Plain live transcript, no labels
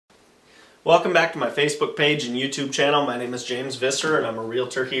Welcome back to my Facebook page and YouTube channel. My name is James Visser and I'm a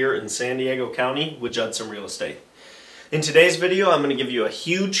realtor here in San Diego County with Judson Real Estate. In today's video, I'm going to give you a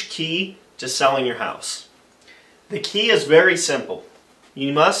huge key to selling your house. The key is very simple.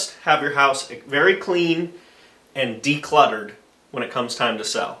 You must have your house very clean and decluttered when it comes time to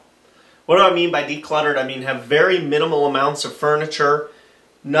sell. What do I mean by decluttered? I mean have very minimal amounts of furniture,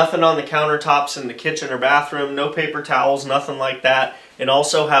 nothing on the countertops in the kitchen or bathroom, no paper towels, nothing like that, and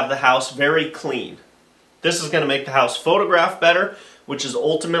also have the house very clean. This is going to make the house photograph better, which is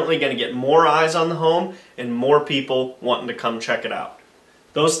ultimately going to get more eyes on the home and more people wanting to come check it out.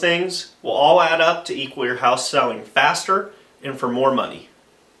 Those things will all add up to equal your house selling faster and for more money.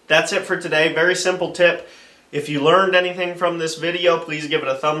 That's it for today. Very simple tip. If you learned anything from this video, please give it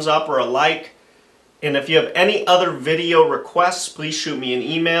a thumbs up or a like. And if you have any other video requests, please shoot me an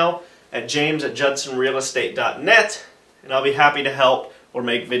email at james@judsonrealestate.net and I'll be happy to help or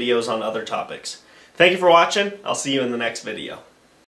make videos on other topics. Thank you for watching. I'll see you in the next video.